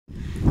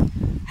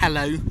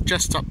Hello,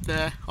 just up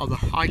there are the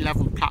high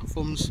level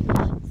platforms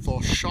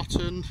for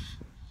Shotton.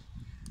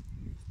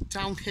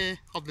 Down here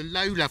are the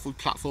low level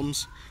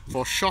platforms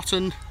for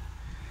Shotton.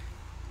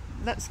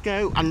 Let's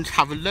go and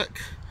have a look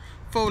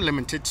for a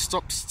limited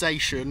stop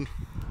station.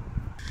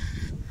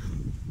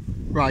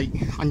 Right,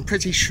 I'm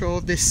pretty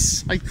sure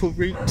this cycle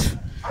route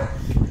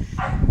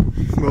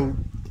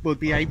will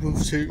be able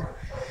to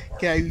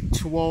go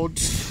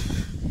towards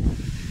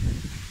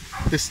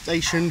the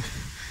station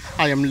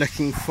I am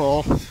looking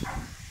for.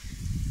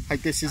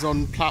 Like, this is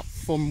on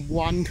platform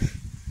 1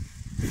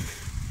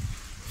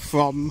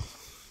 from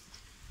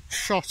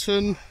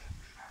Shotton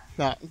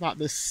that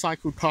the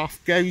cycle path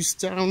goes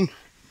down,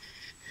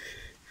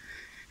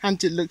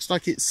 and it looks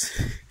like this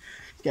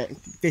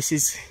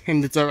is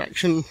in the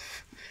direction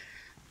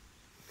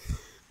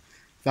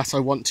that I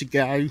want to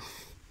go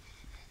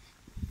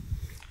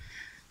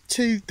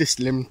to this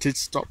limited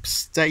stop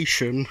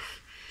station,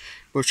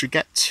 which we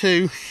get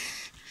to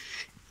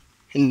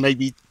in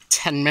maybe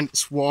 10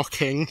 minutes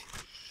walking.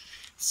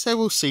 So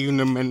we'll see you in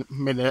a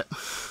minute.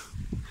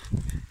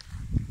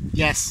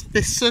 Yes,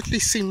 this certainly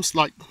seems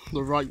like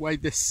the right way,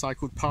 this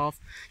cycle path,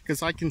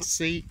 because I can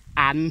see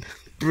Hawarden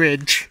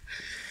Bridge,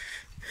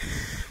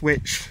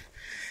 which,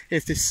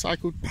 if this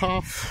cycle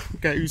path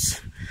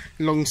goes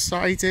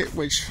alongside it,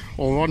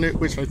 or on it,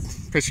 which I'm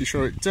pretty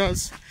sure it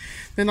does,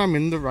 then I'm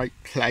in the right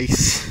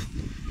place.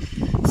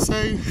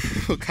 So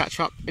we'll catch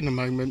up in a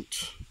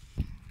moment.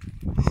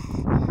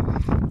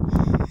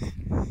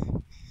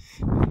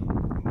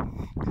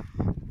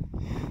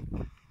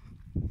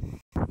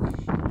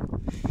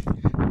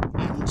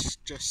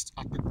 Just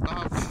up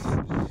above,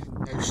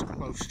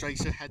 well,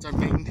 straight ahead I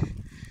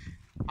mean,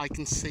 I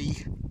can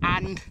see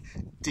and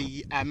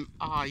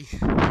DMI,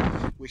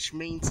 which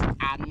means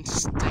and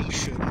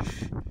station,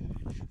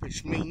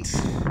 which means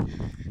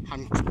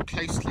I'm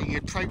closely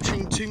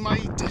approaching to my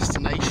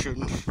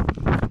destination,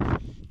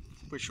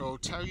 which I'll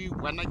tell you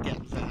when I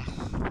get there.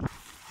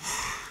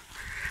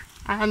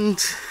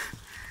 And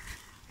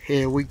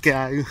here we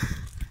go,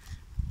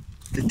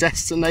 the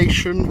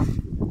destination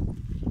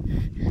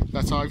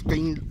that I've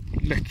been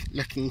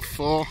looking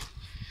for,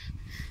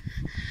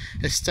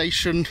 a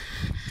station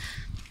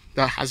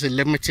that has a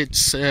limited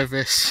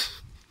service.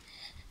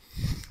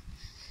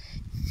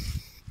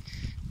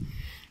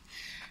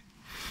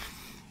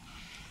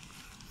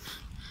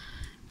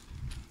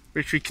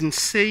 Which we can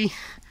see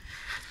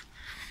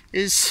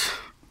is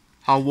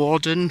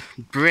Hawarden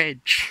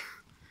Bridge,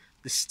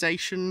 the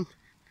station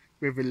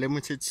with a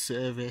limited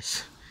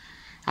service,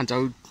 and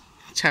I'll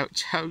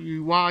tell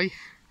you why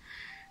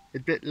a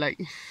bit late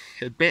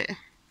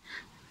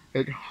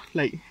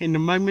in a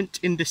moment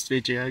in this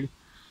video.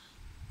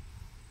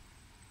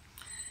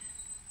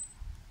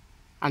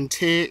 And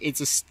here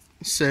is a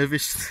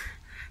service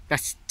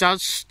that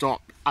does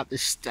stop at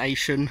this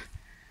station,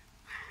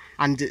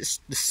 and it's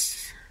the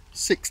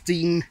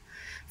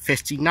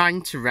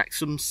 16:59 to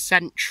Wrexham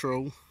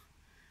Central,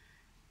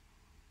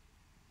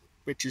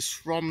 which is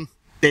from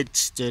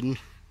Bidston,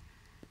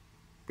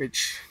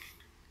 which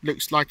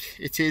looks like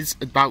it is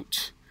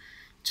about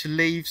to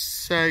leave.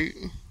 So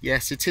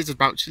yes, it is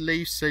about to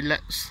leave, so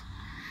let's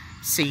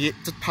see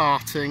it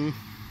departing.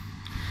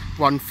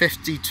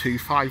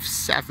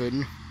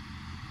 1:52:57.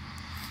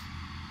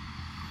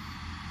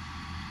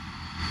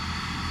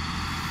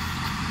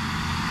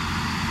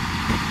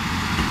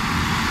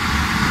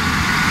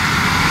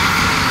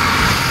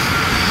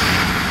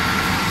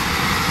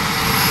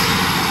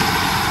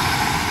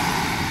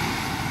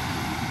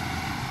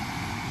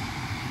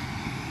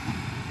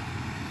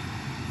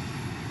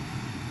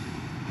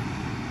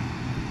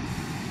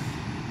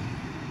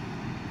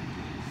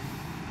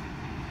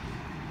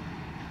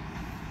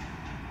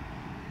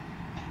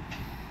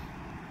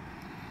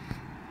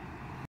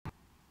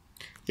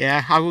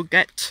 Yeah, I will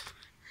get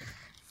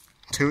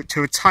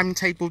to a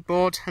timetable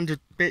board and a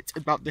bit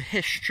about the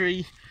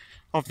history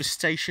of the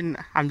station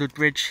and the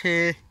bridge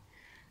here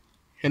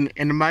in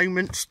a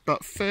moment.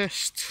 But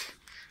first,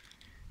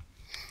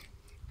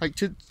 like,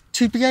 to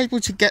be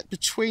able to get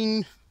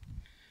between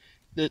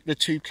the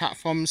two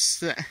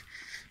platforms,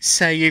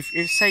 say if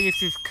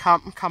you've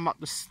come up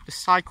the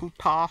cycle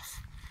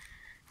path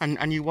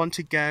and you want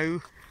to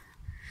go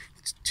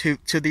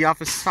to the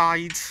other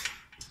side,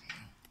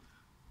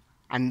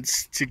 and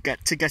to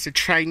get a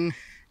train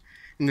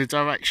in the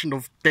direction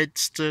of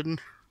Bidston,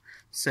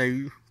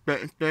 so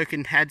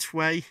Birkenhead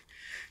Way,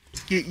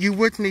 you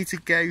would need to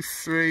go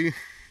through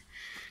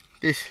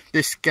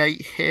this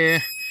gate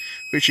here,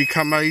 which you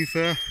come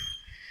over,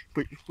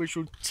 which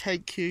will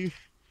take you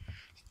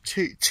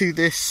to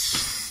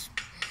this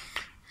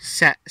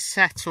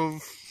set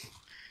of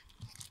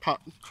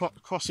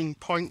crossing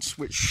points,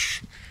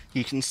 which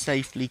you can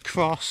safely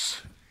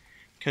cross,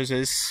 because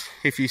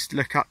if you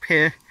look up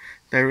here,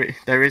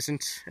 there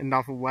isn't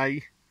another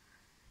way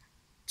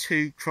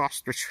to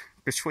cross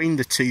between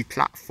the two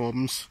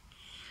platforms.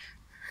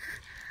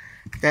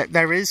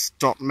 There is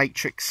dot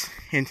matrix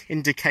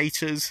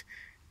indicators,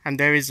 and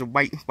there is a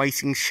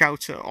waiting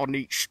shelter on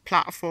each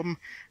platform,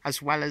 as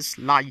well as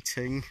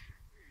lighting.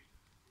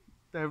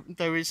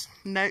 There is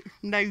no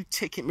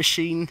ticket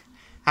machine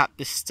at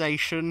this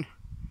station.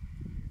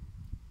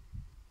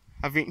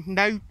 Having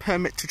no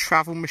permit to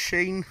travel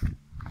machine,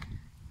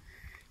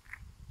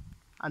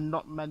 and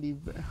not many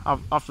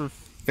other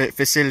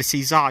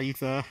facilities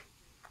either.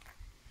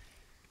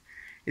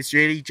 It's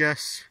really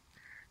just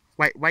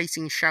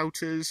waiting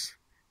shelters,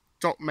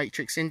 dot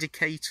matrix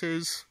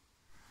indicators,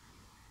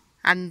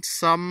 and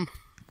some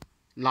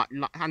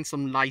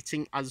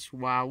lighting as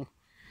well,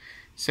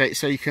 so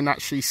you can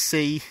actually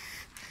see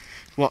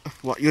what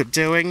you're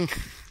doing.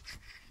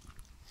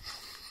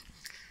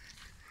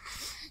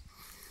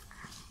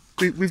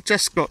 We've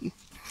just got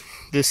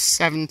the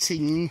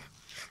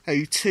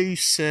 1702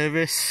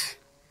 service,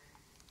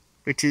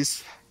 which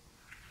is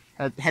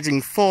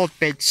heading for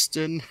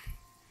Bidston,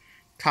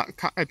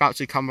 about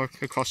to come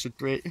across the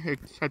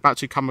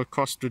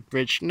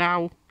bridge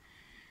now.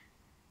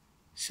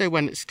 So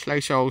when it's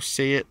closer, I'll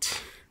see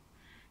it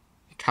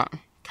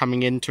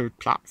coming into the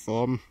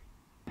platform.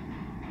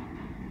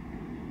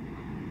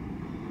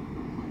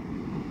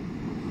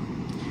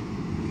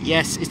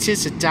 Yes, it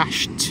is a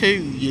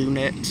 -2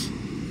 unit.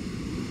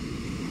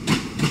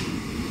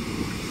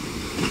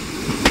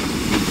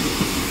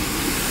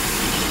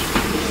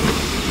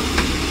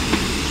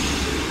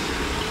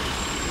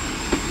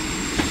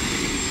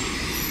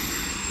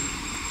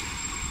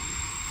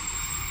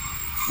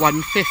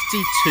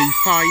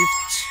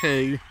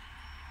 £150,252.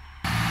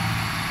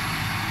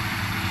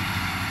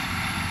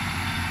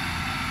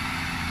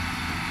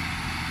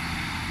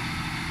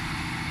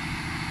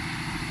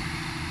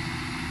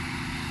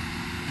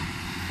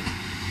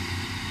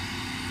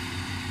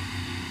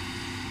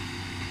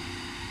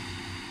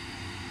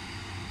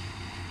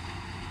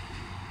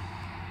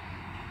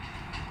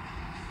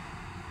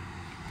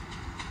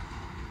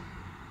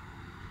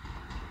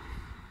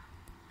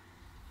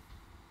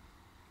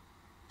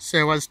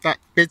 So as that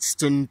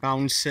Bidston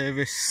bound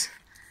service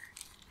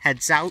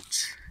heads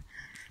out,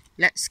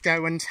 let's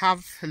go and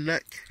have a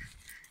look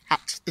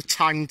at the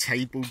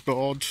timetable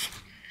board,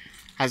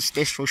 as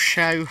this will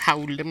show how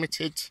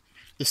limited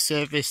the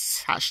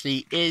service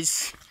actually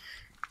is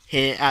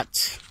here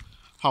at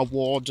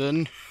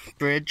Hawarden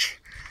Bridge.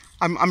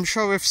 I'm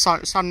sure if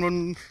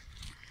someone,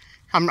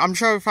 I'm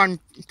sure if I'm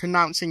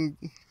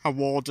pronouncing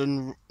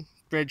Hawarden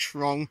Bridge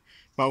wrong,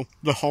 well,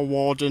 the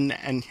Hawarden,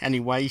 and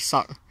anyway,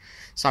 so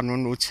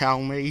someone will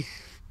tell me.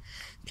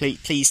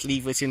 Please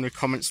leave it in the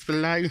comments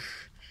below.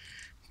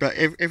 But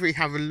if we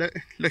have a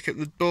look at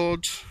the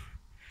board,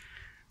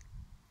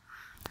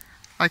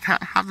 like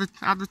at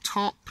the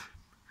top,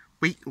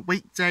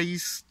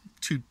 weekdays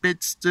to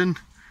Bidston,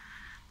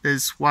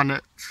 there's one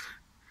at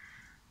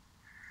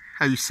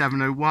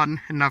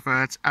 0701, another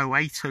at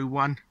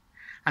 0801,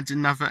 and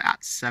another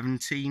at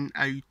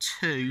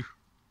 1702.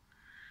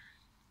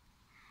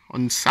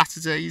 On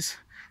Saturdays,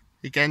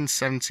 again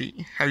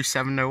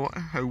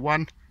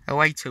 0701,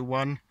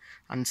 0801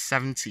 and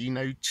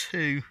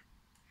 1702.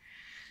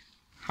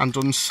 And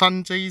on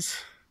Sundays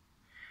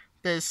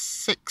there's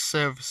 6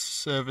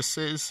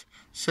 services,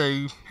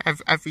 so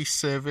every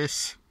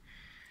service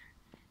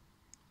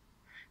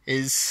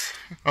is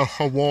a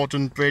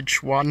Hawarden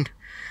Bridge one,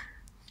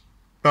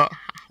 but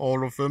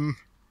all of them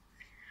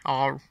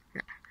are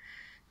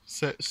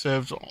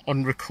served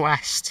on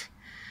request.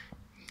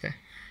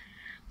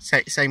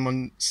 Same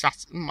on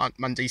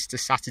Mondays to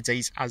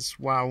Saturdays as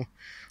well.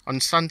 On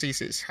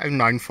Sundays it's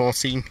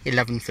 0914,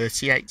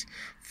 1138,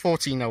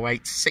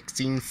 1408,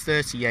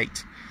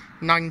 1638,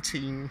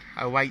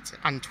 1908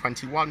 and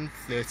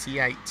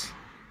 2138.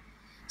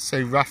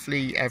 So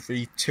roughly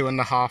every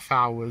 2.5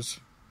 hours.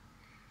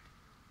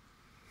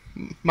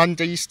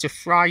 Mondays to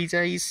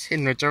Fridays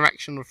in the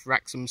direction of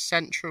Wrexham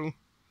Central,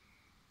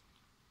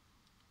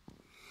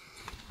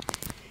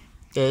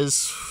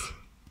 there's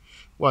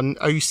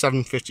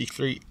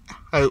 0753,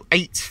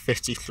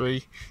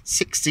 0853,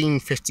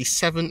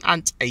 1657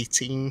 and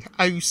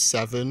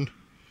 1807.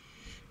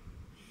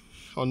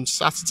 On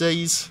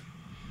Saturdays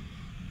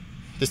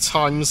the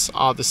times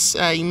are the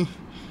same: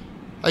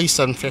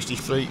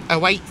 0753,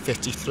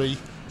 0853,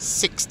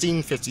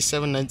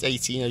 1657 and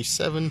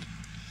 1807.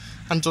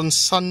 And on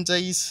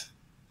Sundays,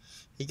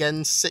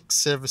 again 6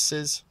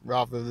 services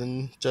rather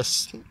than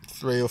just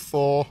 3 or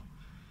 4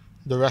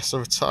 the rest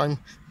of the time: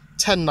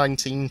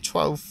 10:19,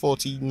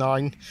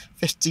 12:49,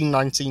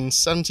 15:19,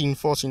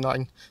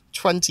 17:49,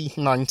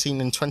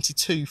 20:19 and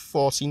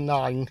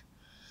 22:49.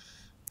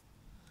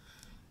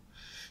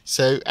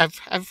 So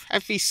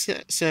every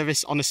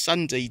service on a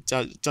Sunday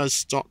does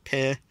stop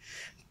here,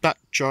 but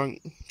during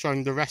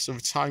the rest of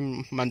the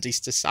time, Mondays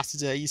to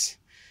Saturdays,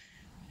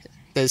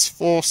 there's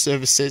 4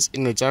 services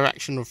in the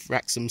direction of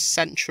Wrexham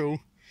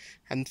Central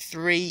and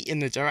 3 in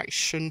the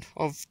direction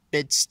of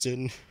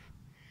Bidston,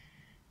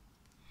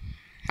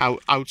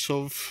 out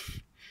of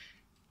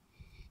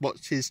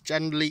what is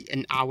generally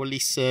an hourly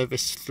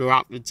service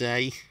throughout the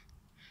day,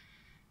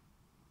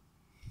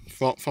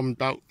 from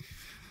about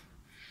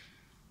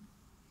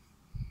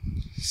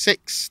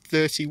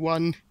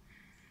 6:31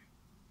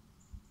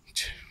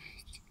 to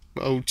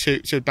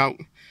about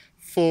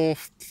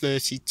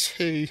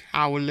 4:32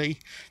 hourly,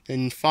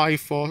 then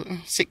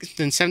 5:46,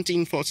 then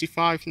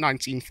 17:45,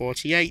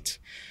 19:48,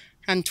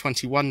 and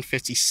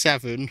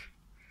 21:57.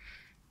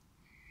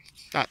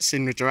 That's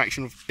in the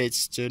direction of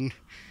Bidston.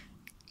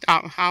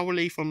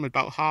 Hourly from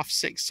about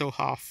 6:30 till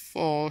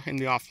 4:30 in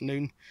the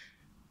afternoon,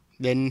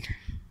 then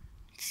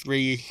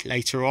 3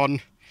 later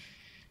on,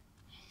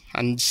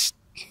 and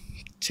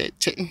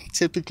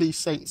typically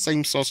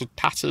same sort of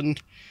pattern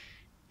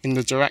in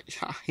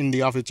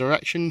the other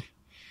direction,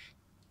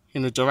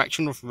 in the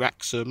direction of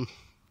Wrexham.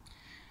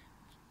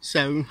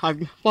 So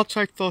what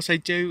I thought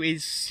I'd do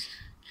is,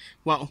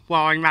 well,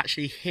 while I'm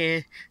actually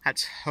here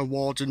at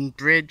Hawarden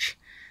Bridge,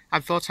 I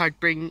thought I'd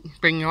bring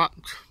you up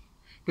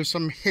with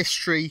some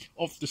history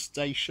of the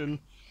station.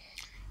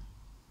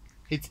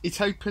 It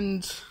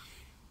opened,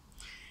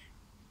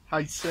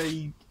 I'd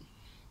say,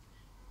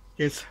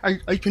 yes,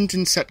 opened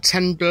in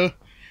September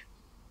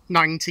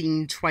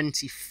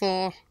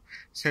 1924,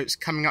 so it's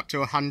coming up to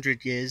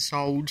 100 years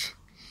old.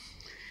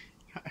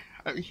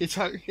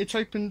 It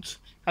opened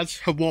as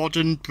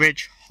Hawarden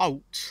Bridge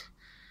Halt,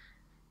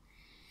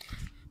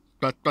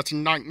 but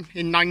in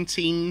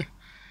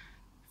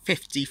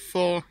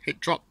 1954 it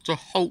dropped the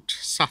Halt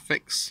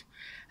suffix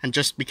and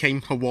just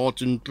became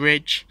Hawarden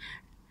Bridge,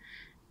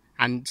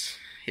 and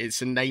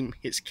it's a name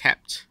it's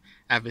kept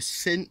ever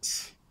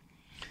since.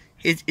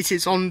 It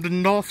is on the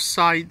north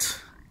side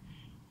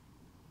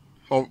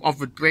of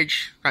the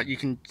bridge that you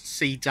can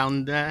see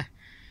down there.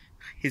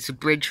 It's a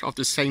bridge of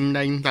the same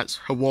name, that's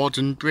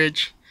Hawarden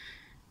Bridge.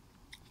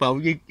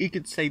 Well, you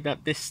could say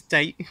that this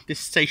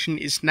station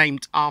is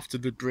named after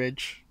the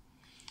bridge.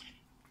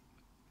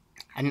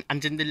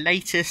 And in the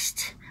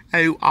latest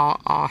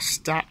ORR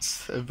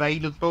stats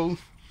available,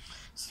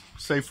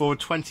 so for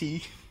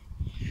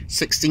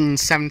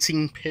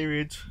 2016-17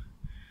 period,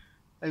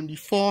 only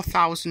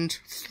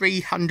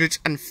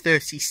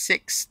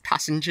 4,336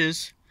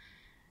 passengers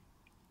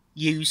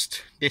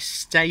used this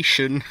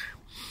station,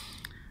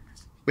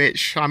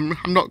 which I'm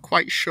not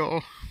quite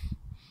sure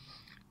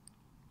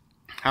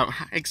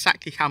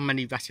exactly how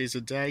many that is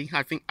a day.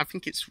 I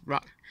think it's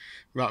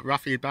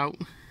roughly about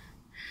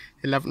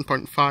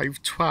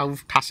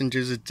 12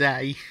 passengers a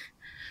day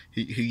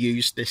who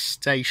use this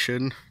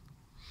station.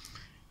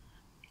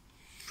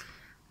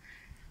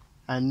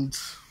 And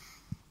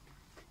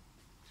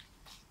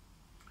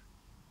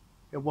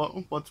yeah,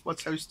 what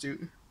else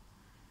do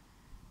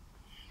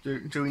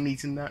we need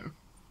to know?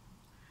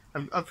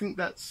 I think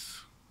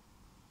that's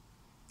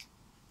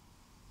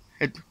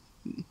the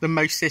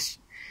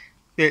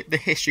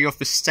history of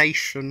the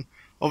station,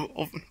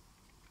 of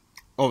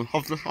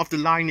the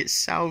line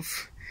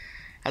itself.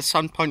 At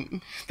some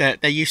point, there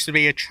used to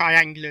be a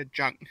triangular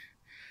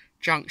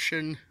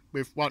junction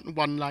with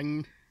one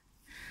line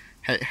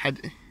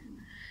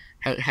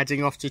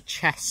heading off to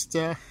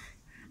Chester,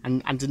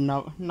 and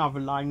another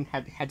line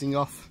heading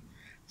off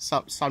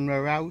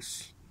somewhere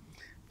else.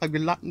 Like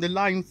the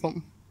line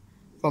from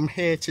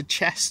here to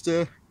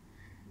Chester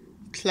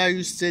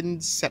closed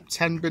in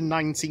September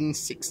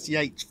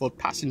 1968 for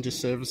passenger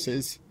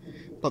services,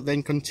 but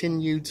then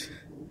continued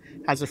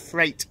as a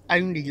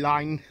freight-only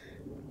line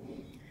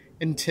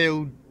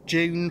until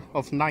June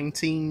of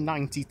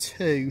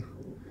 1992.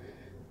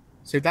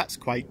 So that's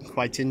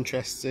quite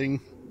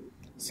interesting.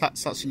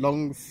 Such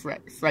long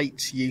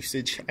freight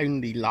usage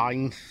only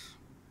line.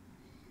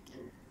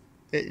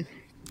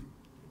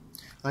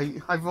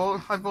 I've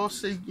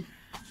also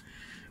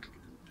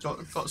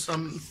got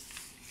some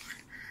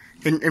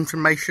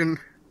information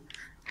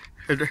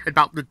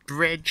about the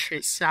bridge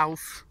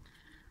itself,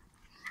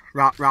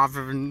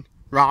 rather than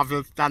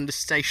the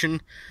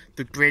station.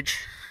 The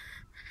bridge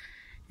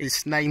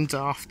is named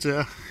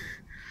after,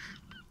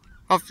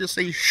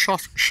 obviously,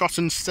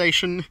 Shotton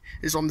Station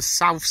is on the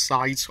south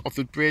side of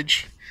the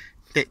bridge.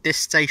 This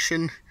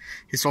station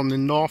is on the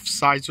north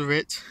side of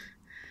it,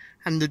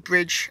 and the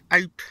bridge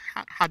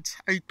had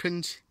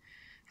opened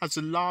as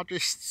the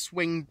largest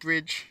swing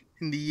bridge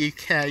in the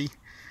UK.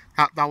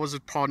 That was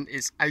upon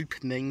its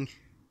opening.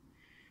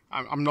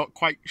 I'm not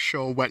quite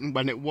sure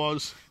when it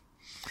was,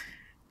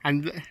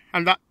 and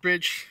that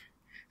bridge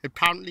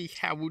apparently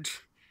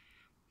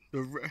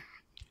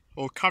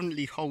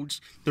currently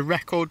holds the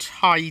record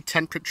high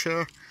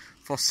temperature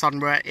for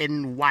somewhere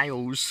in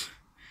Wales.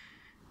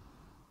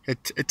 A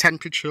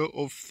temperature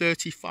of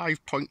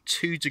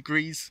 35.2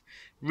 degrees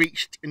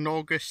reached in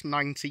August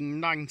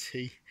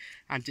 1990,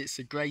 and it's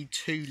a Grade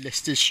 2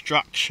 listed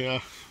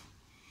structure.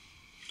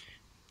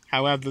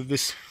 However,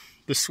 the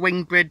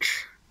swing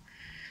bridge,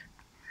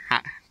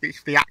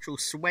 the actual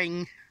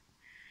swing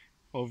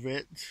of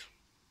it,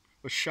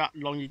 was shut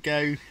long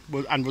ago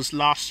and was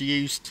last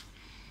used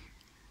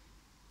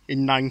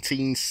in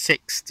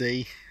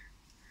 1960.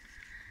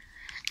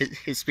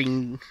 It's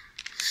been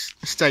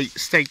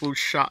stable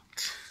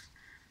shut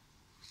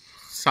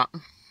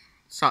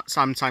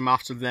sometime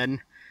after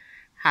then,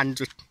 and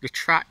the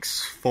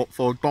tracks for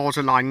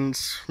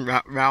Borderlines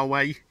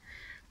Railway,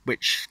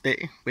 which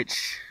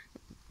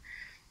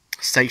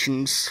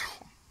stations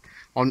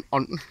on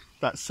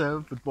that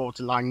serve the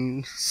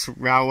Borderline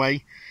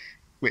Railway,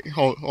 which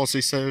also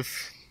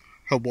serve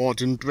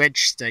Hawarden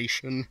Bridge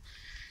station,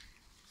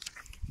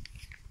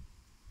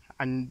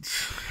 and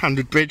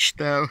the bridge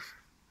there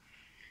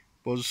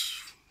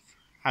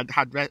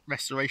had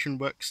restoration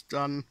works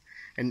done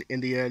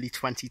in the early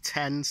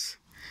 2010s,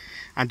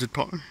 and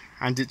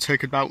it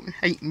took about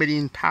 £8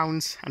 million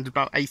and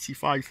about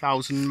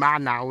 85,000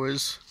 man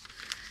hours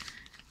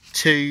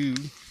to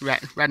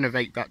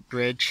renovate that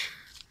bridge.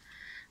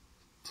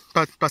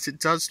 But it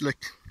does look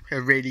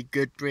a really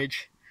good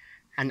bridge,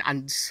 and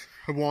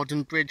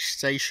Hawarden Bridge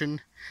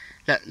station,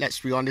 let's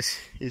be honest,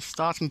 is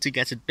starting to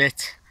get a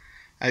bit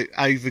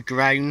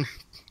overgrown.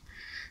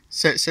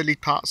 Certainly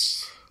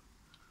parts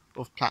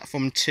of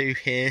platform 2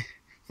 here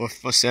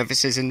for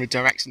services in the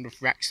direction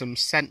of Wrexham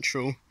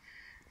Central.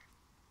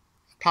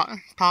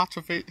 Part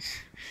of it,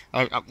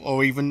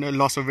 or even a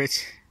lot of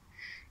it,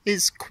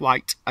 is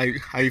quite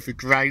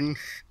overgrown.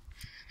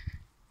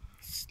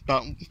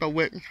 But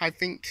I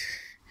think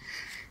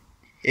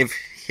if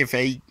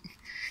they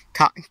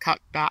cut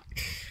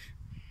back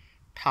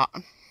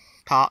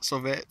parts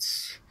of it,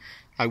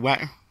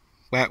 like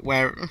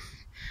where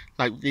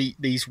like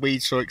these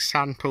weeds, for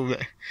example,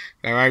 that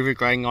they're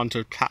overgrowing onto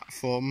the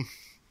platform,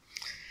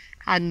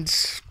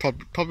 and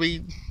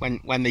probably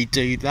when they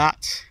do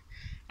that,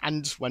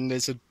 and when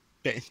there's a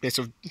bit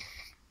of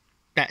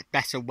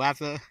better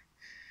weather,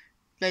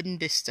 then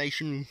this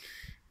station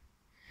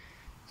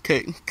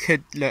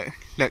could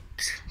look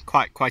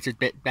quite a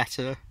bit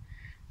better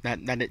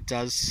than it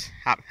does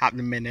at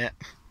the minute.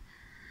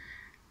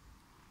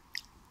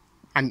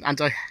 And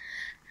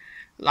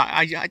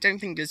I don't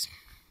think there's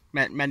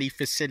many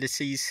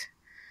facilities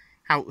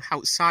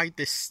outside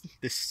this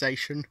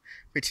station,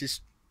 which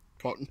is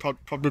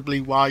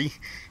probably why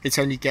it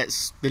only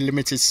gets the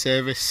limited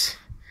service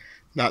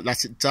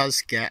that it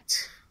does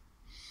get.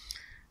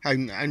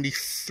 Only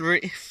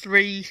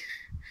three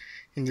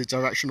in the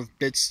direction of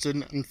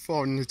Bidston and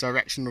 4 in the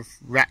direction of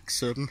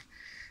Wrexham,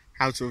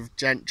 out of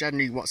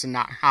generally what's an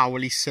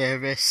hourly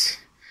service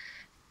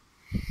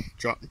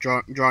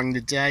during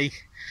the day,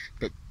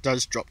 but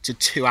does drop to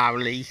 2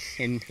 hourly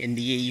in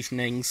the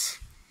evenings.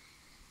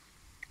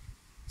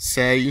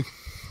 So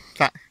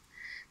that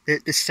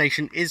this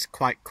station is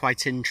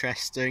quite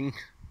interesting.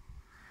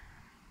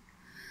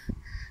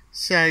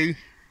 So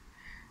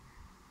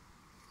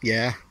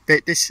yeah,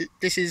 this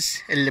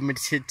is a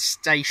limited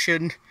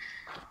station,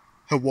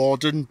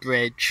 Hawarden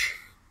Bridge.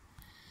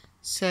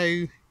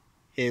 So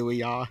here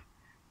we are.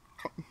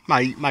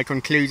 My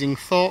concluding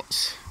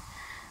thoughts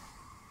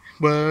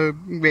were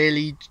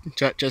really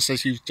just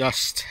as you've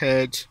just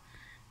heard.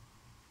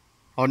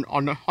 On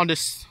a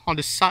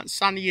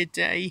sunnier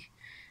day,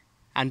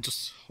 and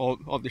just all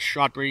the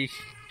shrubbery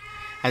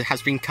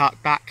has been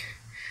cut back,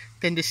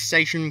 then this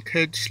station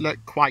could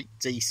look quite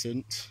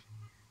decent.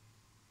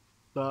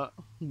 But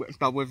with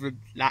the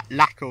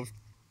lack of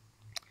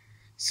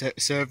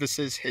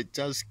services it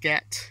does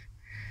get,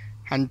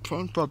 and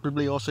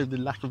probably also the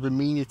lack of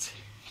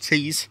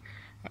amenities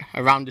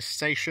around the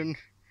station,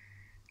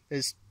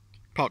 there's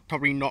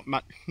probably not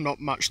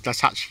much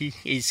that actually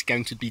is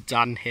going to be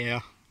done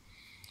here.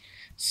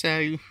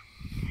 So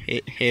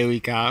here we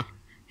go.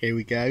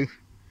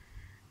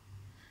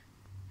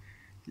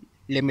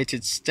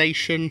 Limited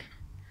station,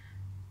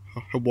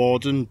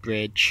 Hawarden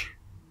Bridge.